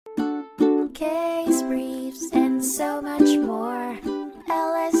case briefs, and so much more.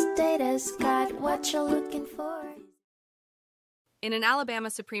 LSData's got what you're looking for. In an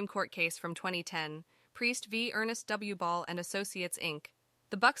Alabama Supreme Court case from 2010, Priest v. Ernest W. Ball and Associates, Inc.,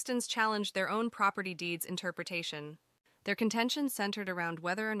 the Buxtons challenged their own property deeds interpretation. Their contention centered around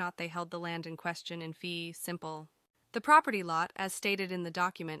whether or not they held the land in question in fee simple. The property lot, as stated in the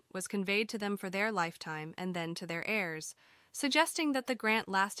document, was conveyed to them for their lifetime and then to their heirs, suggesting that the grant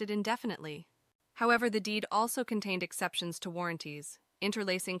lasted indefinitely. However, the deed also contained exceptions to warranties,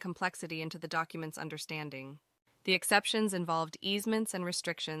 interlacing complexity into the document's understanding. The exceptions involved easements and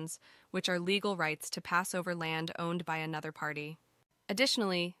restrictions, which are legal rights to pass over land owned by another party.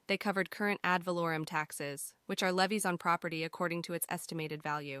 Additionally, they covered current ad valorem taxes, which are levies on property according to its estimated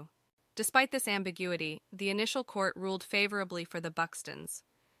value. Despite this ambiguity, the initial court ruled favorably for the Buxtons,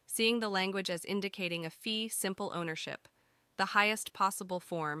 seeing the language as indicating a fee simple ownership, the highest possible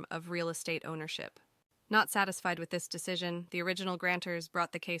form of real estate ownership. Not satisfied with this decision, the original grantors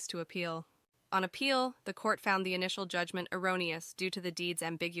brought the case to appeal. On appeal, the court found the initial judgment erroneous due to the deed's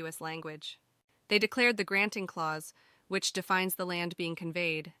ambiguous language. They declared the granting clause, which defines the land being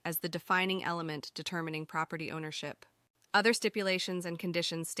conveyed, as the defining element determining property ownership. Other stipulations and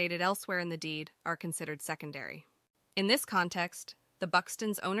conditions stated elsewhere in the deed are considered secondary. In this context, the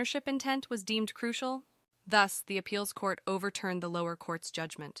Buxtons' ownership intent was deemed crucial. Thus, the appeals court overturned the lower court's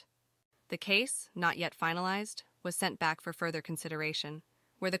judgment. The case, not yet finalized, was sent back for further consideration,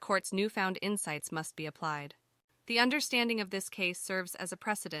 where the court's newfound insights must be applied. The understanding of this case serves as a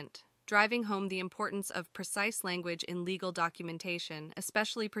precedent, driving home the importance of precise language in legal documentation,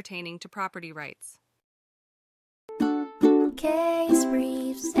 especially pertaining to property rights. Case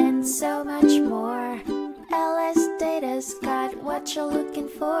briefs, and so much more. LSData's got what you're looking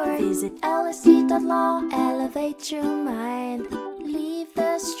for. Visit lsd.law, elevate your mind. Leave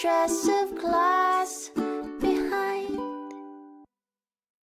the stress of class.